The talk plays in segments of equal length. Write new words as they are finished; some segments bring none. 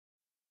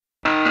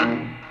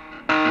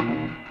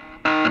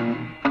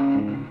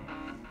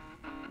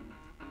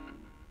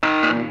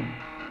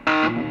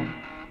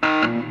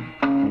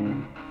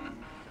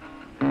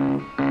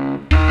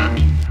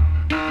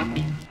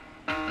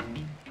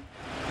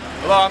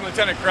Hello, I'm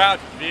Lieutenant Crouch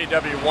with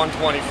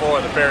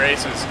VAW-124, the Bear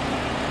Aces.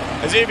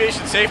 As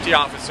Aviation Safety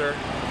Officer,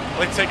 I'd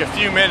like to take a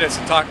few minutes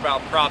to talk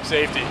about prop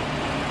safety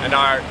and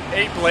our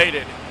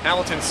 8-bladed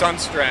Hamilton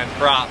Sunstrand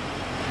prop.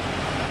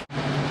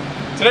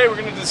 Today we're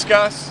going to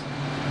discuss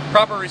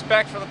proper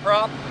respect for the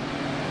prop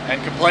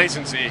and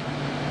complacency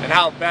and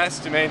how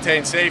best to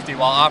maintain safety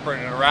while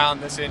operating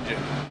around this engine.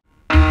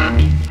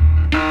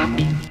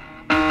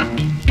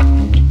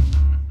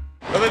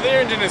 Whether the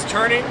engine is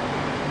turning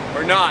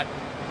or not,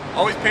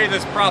 always pay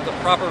this prop the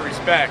proper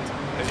respect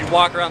as you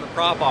walk around the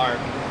prop arm.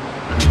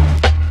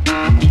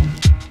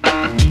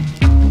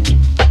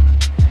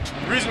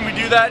 The reason we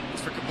do that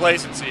is for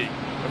complacency.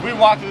 If we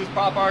walk through this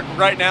prop arc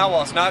right now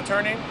while it's not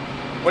turning,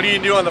 what do you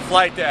do on the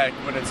flight deck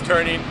when it's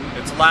turning,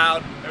 it's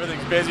loud,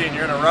 everything's busy, and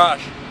you're in a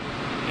rush?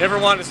 You never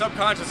want to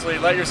subconsciously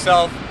let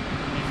yourself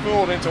be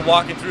fooled into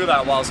walking through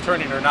that while it's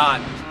turning or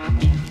not.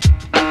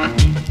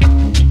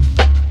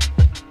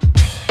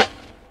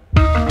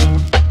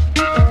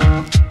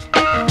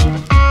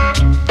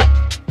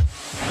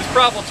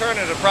 Prop will turn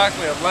at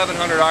approximately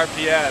 1100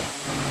 RPM.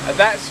 At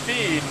that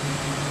speed,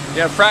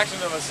 you have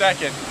fractions of a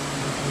second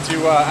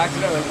to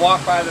accidentally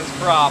walk by this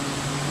prop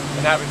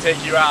and have it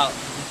take you out.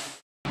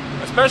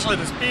 Especially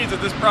the speeds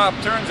that this prop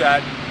turns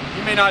at,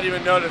 you may not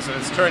even notice that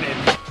it's turning.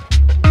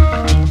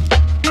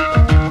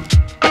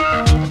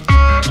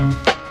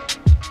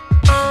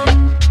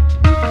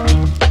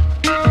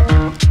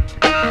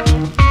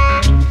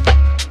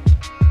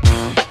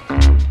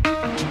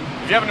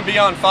 If you happen to be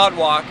on FOD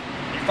walk,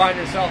 find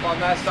yourself on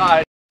that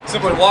side,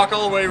 simply walk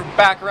all the way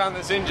back around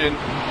this engine,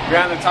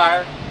 ground the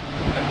tire,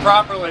 and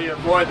properly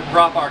avoid the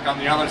prop arc on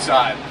the other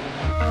side.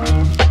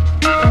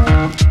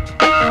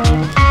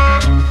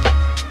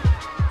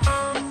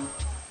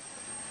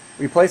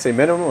 We place a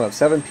minimum of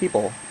 7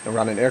 people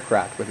around an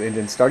aircraft with the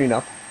engine starting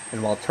up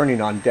and while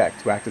turning on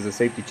deck to act as a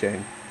safety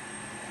chain.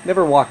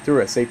 Never walk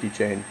through a safety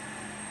chain.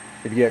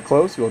 If you get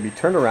close, you will be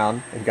turned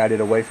around and guided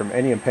away from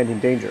any impending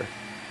danger.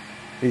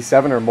 These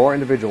 7 or more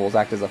individuals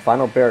act as a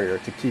final barrier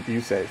to keep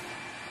you safe.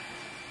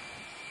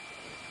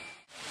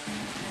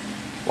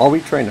 While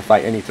we train to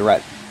fight any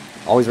threat,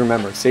 always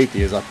remember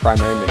safety is our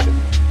primary mission.